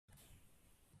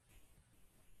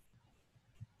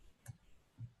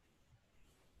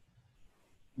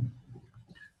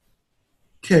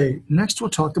Okay, next we'll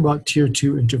talk about Tier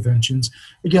 2 interventions.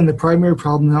 Again, the primary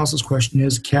problem analysis question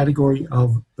is category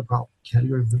of the problem,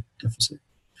 category of the deficit.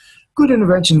 Good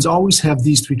interventions always have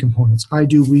these three components: I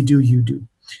do, we do, you do.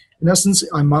 In essence,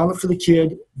 I model it for the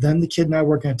kid, then the kid and I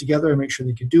work on it together, I make sure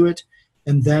they can do it,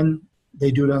 and then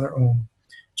they do it on their own.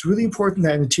 It's really important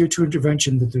that in a Tier 2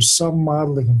 intervention that there's some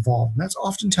modeling involved. And that's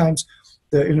oftentimes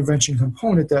the intervention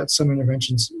component that some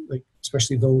interventions, like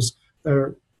especially those that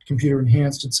are computer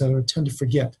enhanced, et cetera, tend to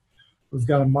forget. We've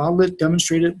got to model it,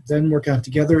 demonstrate it, then work on it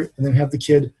together, and then have the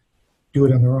kid do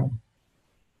it on their own.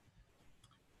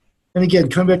 And again,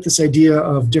 coming back to this idea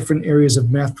of different areas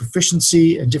of math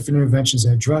proficiency and different interventions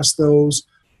that address those,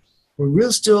 we're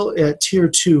really still at Tier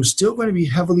 2, still going to be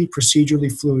heavily procedurally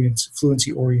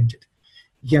fluency oriented.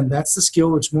 Again, that's the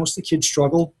skill which most of the kids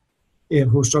struggle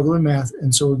who struggle in math.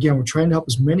 And so again, we're trying to help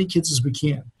as many kids as we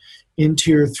can. In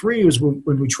Tier 3 is when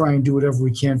we try and do whatever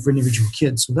we can for individual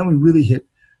kids. So then we really hit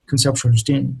conceptual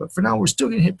understanding. But for now, we're still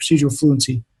going to hit procedural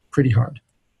fluency pretty hard.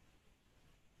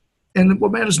 And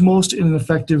what matters most in an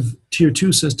effective Tier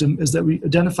 2 system is that we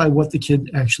identify what the kid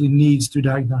actually needs through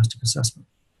diagnostic assessment.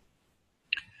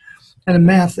 And in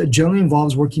math, it generally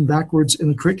involves working backwards in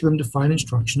the curriculum to find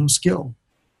instructional skill.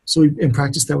 So and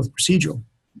practice that with procedural.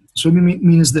 So what I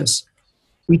mean is this.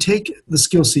 We take the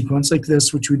skill sequence like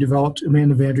this, which we developed,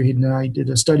 Amanda Vanderheiden and I did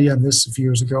a study on this a few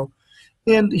years ago.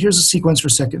 And here's a sequence for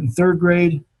 2nd and 3rd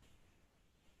grade,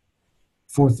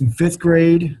 4th and 5th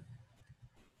grade,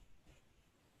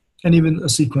 and even a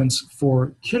sequence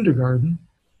for kindergarten.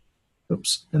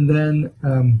 Oops, and then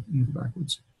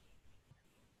backwards.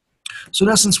 So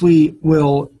in essence, we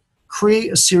will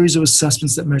create a series of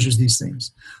assessments that measures these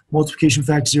things. Multiplication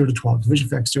facts 0 to 12, division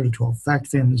facts 0 to 12, fact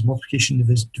families, multiplication,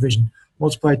 division,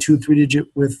 multiply 2 3-digit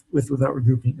with without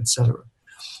regrouping, etc.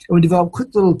 And we develop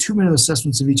quick little 2-minute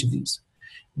assessments of each of these.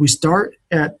 We start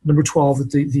at number 12,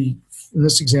 at in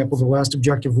this example, the last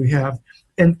objective we have,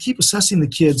 and keep assessing the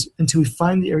kids until we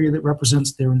find the area that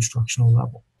represents their instructional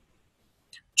level.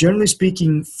 Generally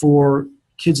speaking, for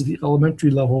kids at the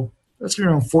elementary level, that's going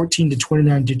to be around 14 to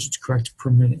 29 digits correct per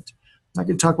minute. I'm not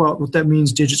going to talk about what that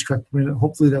means, digits correct per minute.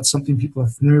 Hopefully that's something people are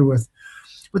familiar with.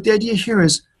 But the idea here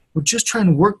is we're just trying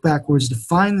to work backwards to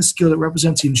find the skill that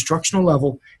represents the instructional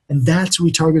level, and that's what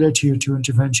we target our Tier 2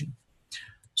 intervention.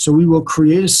 So we will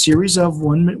create a series of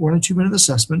 1 or 2 minute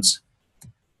assessments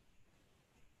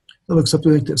that look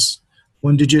something like this: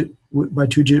 1 digit by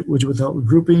 2 digit without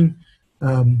regrouping,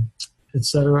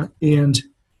 etc. And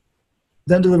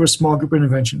then deliver a small group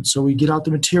intervention. So we get out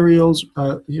the materials.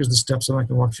 Here's the steps. I'm not going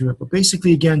to walk through it. But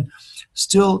basically, again,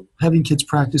 still having kids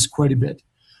practice quite a bit.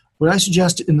 What I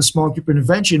suggest in the small group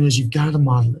intervention is you've got to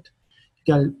model it.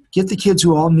 You've got to get the kids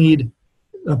who all need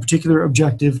a particular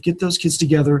objective, get those kids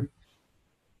together,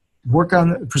 work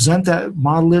on it, present that,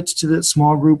 model it to the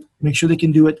small group, make sure they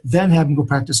can do it, then have them go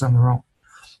practice on their own.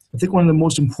 I think one of the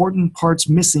most important parts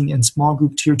missing in small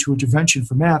group Tier 2 intervention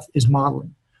for math is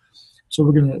modeling. So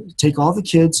we're going to take all the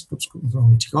kids,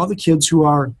 who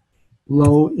are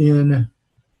low in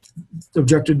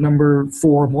objective number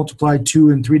 4, multiply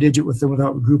 2 and 3-digit with them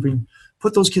without regrouping,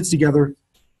 put those kids together,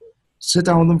 sit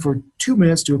down with them for 2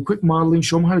 minutes, do a quick modeling,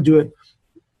 show them how to do it.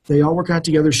 They all work out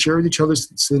together, share with each other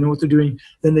so they know what they're doing.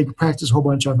 Then they can practice a whole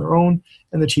bunch on their own,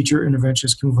 and the teacher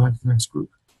interventionist can move on to the next group.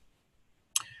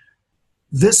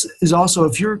 This is also,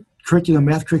 if your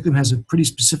math curriculum has a pretty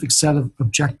specific set of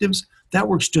objectives, that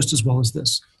works just as well as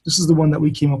this. This is the one that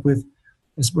we came up with.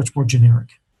 It's much more generic.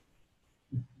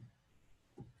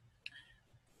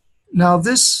 Now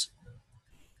these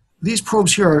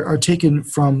probes here are taken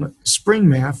from Spring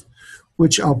Math,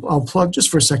 which I'll plug just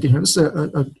for a second here. This is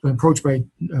an approach by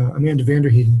Amanda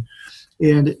Vanderheiden,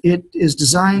 and it is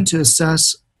designed to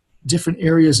assess different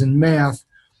areas in math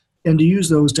and to use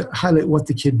those to highlight what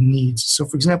the kid needs. So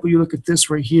for example, you look at this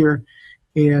right here,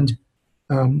 and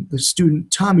the student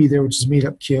Tommy there, which is a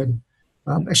made-up kid.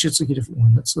 Actually, let's look at a different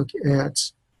one. Let's look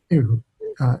at, here we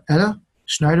go, Etta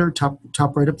Schneider,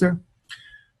 top right up there.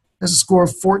 Has a score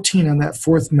of 14 on that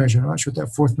 4th measure. I'm not sure what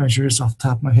that 4th measure is off the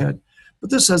top of my head, but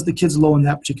this says the kid's low in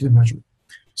that particular measure.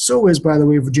 So is, by the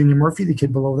way, Virginia Murphy, the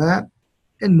kid below that,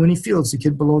 and Winnie Fields, the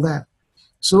kid below that.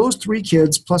 So those 3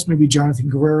 kids, plus maybe Jonathan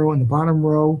Guerrero in the bottom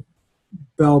row,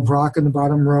 Belle Brock in the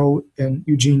bottom row, and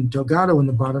Eugene Delgado in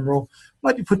the bottom row,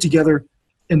 might be put together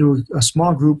into a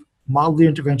small group, model the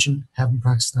intervention, have them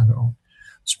practice on their own.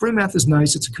 Spring Math is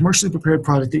nice. It's a commercially prepared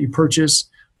product that you purchase.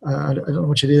 I don't know how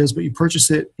much it is, but you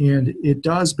purchase it, and it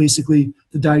does basically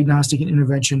the diagnostic and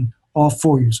intervention all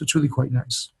for you. So it's really quite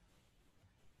nice.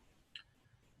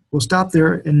 We'll stop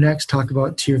there and next talk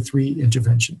about Tier 3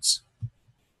 interventions.